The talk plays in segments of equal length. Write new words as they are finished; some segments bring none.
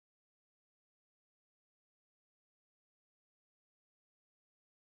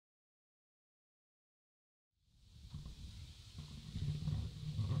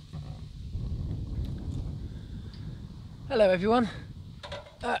Hello everyone.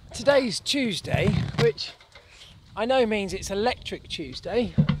 Today's Tuesday, which I know means it's Electric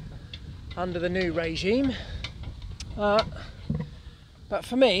Tuesday under the new regime, but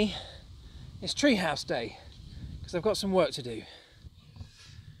for me it's Treehouse Day because I've got some work to do.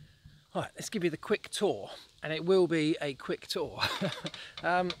 Right, let's give you the quick tour, and it will be a quick tour.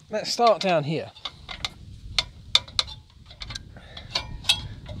 Let's start down here.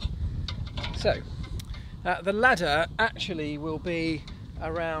 So the ladder actually will be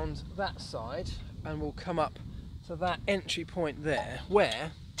around that side and will come up to that entry point there,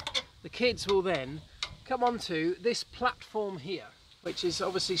 where the kids will then come onto this platform here, which is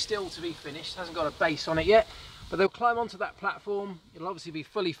obviously still to be finished, hasn't got a base on it yet, but they'll climb onto that platform. It'll obviously be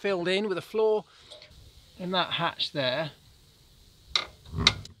fully filled in with a floor in that hatch there.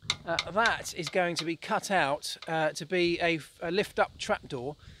 That is going to be cut out to be a lift up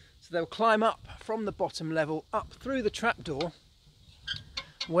trapdoor. So they'll climb up from the bottom level up through the trapdoor,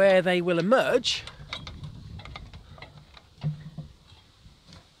 where they will emerge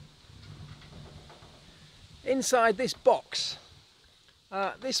inside this box.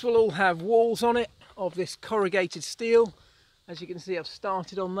 This will all have walls on it of this corrugated steel. As you can see, I've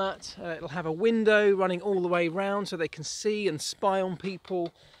started on that. It'll have a window running all the way round so they can see and spy on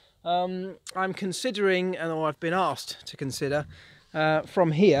people. I'm considering, or I've been asked to consider,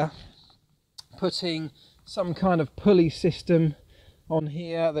 from here putting some kind of pulley system on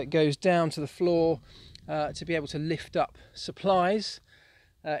here that goes down to the floor to be able to lift up supplies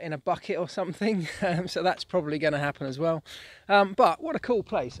in a bucket or something. So that's probably going to happen as well. But what a cool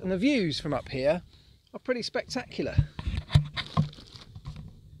place, and the views from up here are pretty spectacular.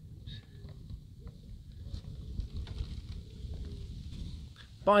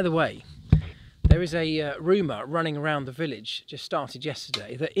 By the way, there is a rumour running around the village, just started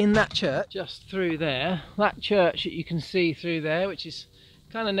yesterday, that in that church, just through there, that church that you can see through there, which is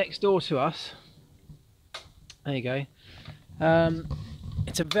kind of next door to us, there you go,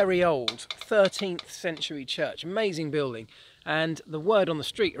 it's a very old 13th century church, amazing building, and the word on the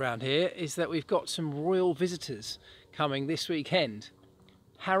street around here is that we've got some royal visitors coming this weekend.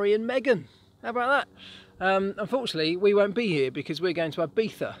 Harry and Meghan, how about that? Unfortunately, we won't be here because we're going to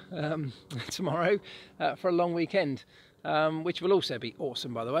Ibiza tomorrow for a long weekend, which will also be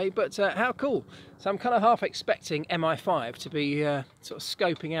awesome, by the way. But how cool. So I'm kind of half expecting MI5 to be sort of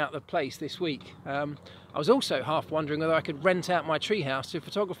scoping out the place this week. I was also half wondering whether I could rent out my treehouse to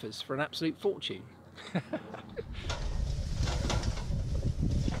photographers for an absolute fortune.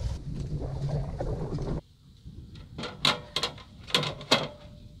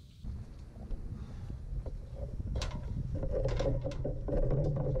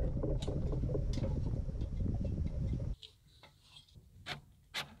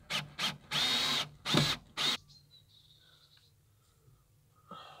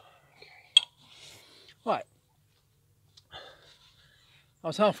 Right, I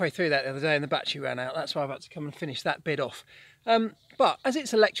was halfway through that the other day and the battery ran out. That's why I've had to come and finish that bit off. But as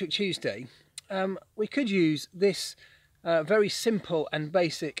it's Electric Tuesday, we could use this very simple and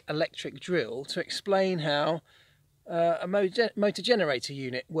basic electric drill to explain how a motor generator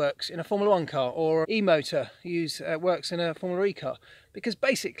unit works in a Formula 1 car, or e-motor works in a Formula E car, because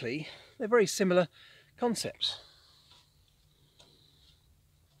basically they're very similar concepts.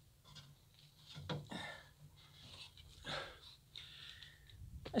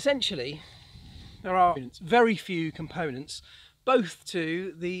 Essentially, there are very few components, both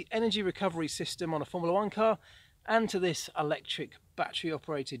to the energy recovery system on a Formula 1 car and to this electric battery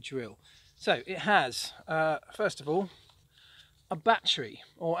operated drill. So it has, first of all, a battery,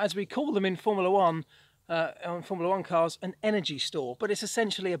 or as we call them in Formula 1, on Formula 1 cars, an energy store, but it's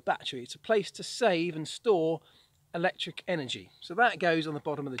essentially a battery. It's a place to save and store electric energy. So that goes on the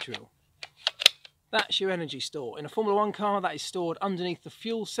bottom of the drill. That's your energy store. In a Formula 1 car, that is stored underneath the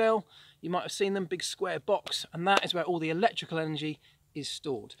fuel cell. You might have seen them, big square box, and that is where all the electrical energy is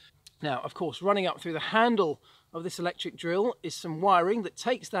stored. Now, of course, running up through the handle of this electric drill is some wiring that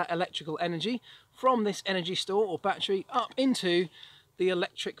takes that electrical energy from this energy store or battery up into the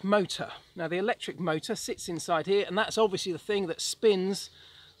electric motor. Now, the electric motor sits inside here, and that's obviously the thing that spins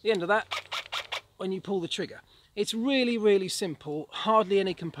the end of that when you pull the trigger. It's really, really simple, hardly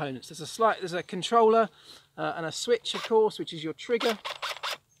any components. There's a controller and a switch, of course, which is your trigger.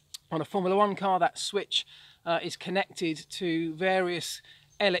 On a Formula 1 car, that switch is connected to various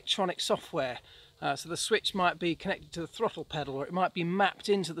electronic software. So the switch might be connected to the throttle pedal, or it might be mapped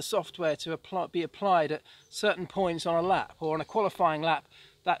into the software to be applied at certain points on a lap, or on a qualifying lap.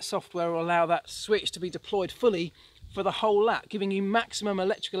 That software will allow that switch to be deployed fully for the whole lap, giving you maximum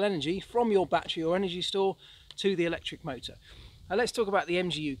electrical energy from your battery or energy store to the electric motor. Now let's talk about the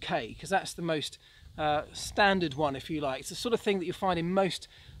MGU-K, because that's the most standard one, if you like. It's the sort of thing that you find in most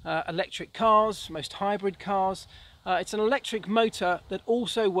electric cars, most hybrid cars. It's an electric motor that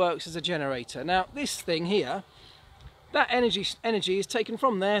also works as a generator. Now this thing here, that energy is taken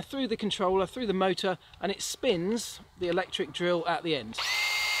from there through the controller, through the motor, and it spins the electric drill at the end.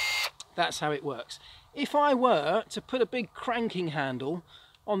 That's how it works. If I were to put a big cranking handle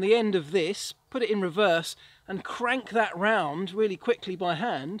on the end of this, put it in reverse and crank that round really quickly by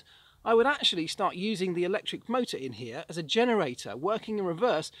hand, I would actually start using the electric motor in here as a generator, working in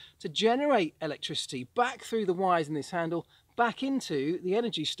reverse to generate electricity back through the wires in this handle, back into the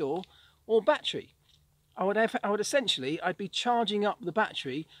energy store or battery. I'd be charging up the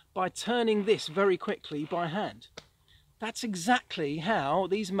battery by turning this very quickly by hand. That's exactly how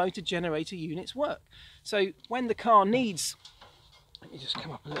these motor generator units work. So when the car needs, let me just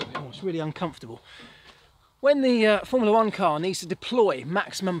come up a little bit more, it's really uncomfortable. When the Formula 1 car needs to deploy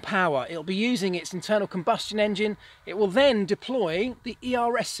maximum power, it'll be using its internal combustion engine. It will then deploy the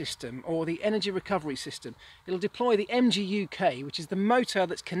ERS system, or the energy recovery system. It'll deploy the MGU-K, which is the motor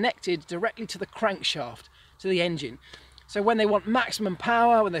that's connected directly to the crankshaft, to the engine. So when they want maximum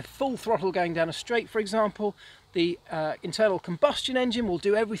power, when they're full throttle going down a straight, for example, the internal combustion engine will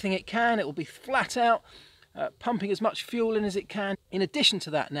do everything it can. It will be flat out, pumping as much fuel in as it can. In addition to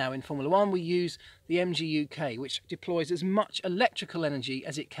that, now in Formula 1 we use the MGU-K, which deploys as much electrical energy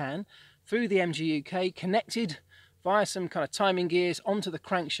as it can through the MGU-K, connected via some kind of timing gears onto the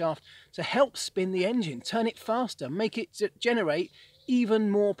crankshaft to help spin the engine, turn it faster, make it generate even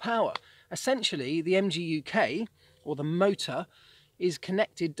more power. Essentially, the MGU-K, or the motor, is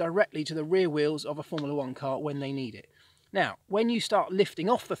connected directly to the rear wheels of a Formula 1 car when they need it. Now, when you start lifting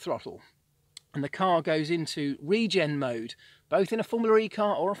off the throttle and the car goes into regen mode, both in a Formula E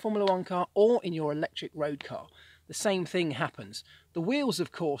car or a Formula 1 car or in your electric road car, the same thing happens. The wheels,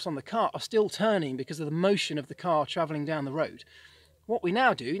 of course, on the car are still turning because of the motion of the car travelling down the road. What we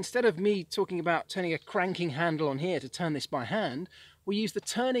now do, instead of me talking about turning a cranking handle on here to turn this by hand, we use the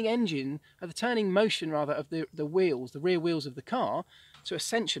turning engine, or the turning motion rather, of the wheels, the rear wheels of the car, to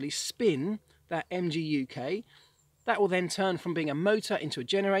essentially spin that MGU-K. That will then turn from being a motor into a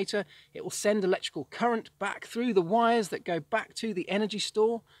generator. It will send electrical current back through the wires that go back to the energy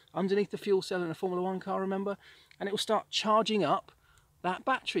store underneath the fuel cell in a Formula 1 car, remember? And it will start charging up that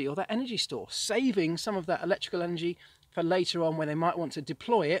battery or that energy store, saving some of that electrical energy for later on when they might want to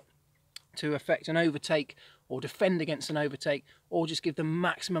deploy it to effect an overtake or defend against an overtake, or just give them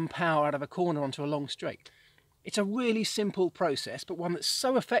maximum power out of a corner onto a long straight. It's a really simple process, but one that's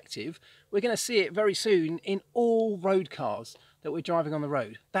so effective, we're going to see it very soon in all road cars that we're driving on the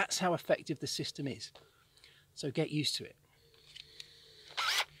road. That's how effective the system is. So get used to it.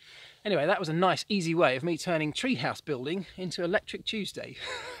 Anyway, that was a nice, easy way of me turning treehouse building into Electric Tuesday.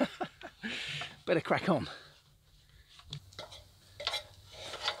 Better crack on.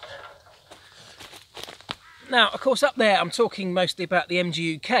 Now, of course, up there I'm talking mostly about the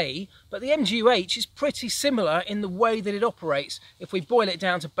MGU-K, but the MGU-H is pretty similar in the way that it operates if we boil it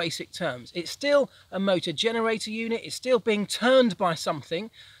down to basic terms. It's still a motor generator unit, it's still being turned by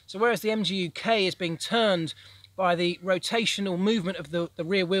something. So whereas the MGU-K is being turned by the rotational movement of the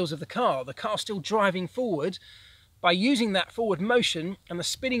rear wheels of the car's still driving forward. By using that forward motion and the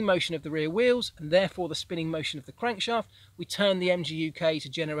spinning motion of the rear wheels, and therefore the spinning motion of the crankshaft, we turn the MGU-K to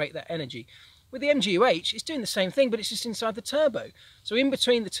generate that energy. With the MGU-H, it's doing the same thing, but it's just inside the turbo. So in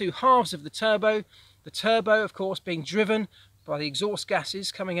between the two halves of the turbo, of course, being driven by the exhaust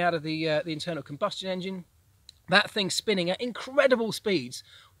gases coming out of the internal combustion engine, that thing spinning at incredible speeds,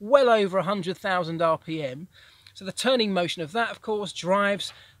 well over 100,000 RPM. So the turning motion of that, of course,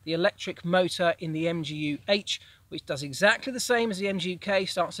 drives the electric motor in the MGU-H, which does exactly the same as the MGU-K,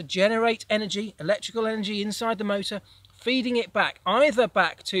 starts to generate energy, electrical energy inside the motor, feeding it back, either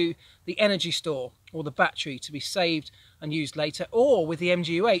back to the energy store or the battery to be saved and used later, or with the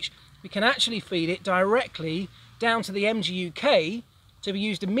MGU-H, we can actually feed it directly down to the MGU-K to be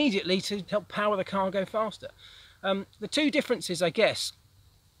used immediately to help power the car go faster. The two differences, I guess,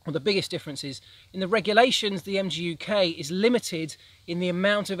 or the biggest difference is, in the regulations, the MGU-K is limited in the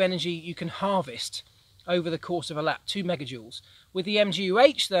amount of energy you can harvest over the course of a lap, 2 megajoules. With the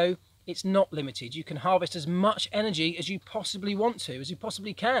MGU-H, though, it's not limited. You can harvest as much energy as you possibly want to, as you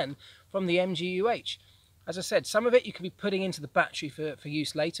possibly can, from the MGU-H. As I said, some of it you can be putting into the battery for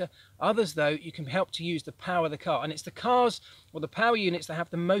use later. Others, though, you can help to use to power the car. And it's the cars, or the power units, that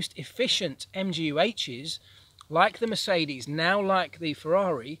have the most efficient MGU-Hs, like the Mercedes, now like the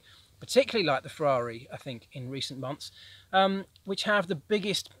Ferrari, particularly like the Ferrari, I think, in recent months, which have the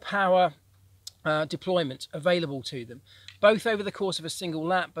biggest power deployment available to them, both over the course of a single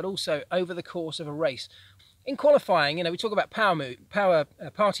lap, but also over the course of a race. In qualifying, we talk about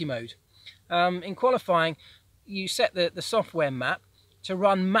party mode. In qualifying, you set the software map to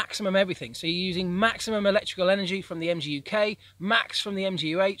run maximum everything. So you're using maximum electrical energy from the MGU-K, max from the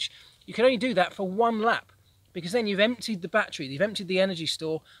MGU-H. You can only do that for one lap, because then you've emptied the battery, you've emptied the energy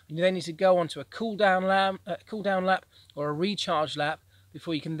store, and you then need to go on to a cool down lap or a recharge lap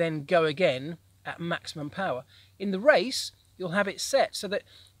before you can then go again at maximum power. In the race, you'll have it set so that,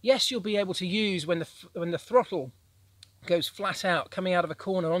 yes, you'll be able to use when the throttle goes flat out, coming out of a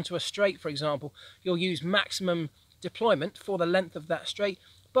corner onto a straight, for example, you'll use maximum deployment for the length of that straight,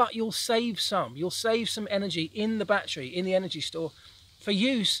 but you'll save some energy in the battery, in the energy store, for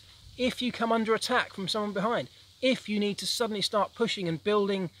use if you come under attack from someone behind, if you need to suddenly start pushing and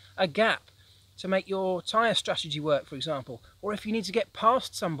building a gap to make your tyre strategy work, for example, or if you need to get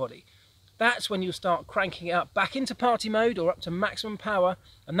past somebody. That's when you'll start cranking it up back into party mode or up to maximum power,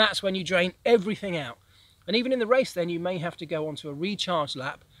 and that's when you drain everything out. And even in the race then, you may have to go onto a recharge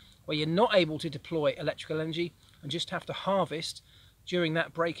lap where you're not able to deploy electrical energy and just have to harvest during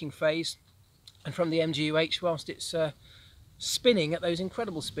that braking phase and from the MGU-H whilst it's spinning at those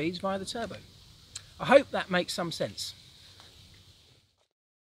incredible speeds via the turbo. I hope that makes some sense.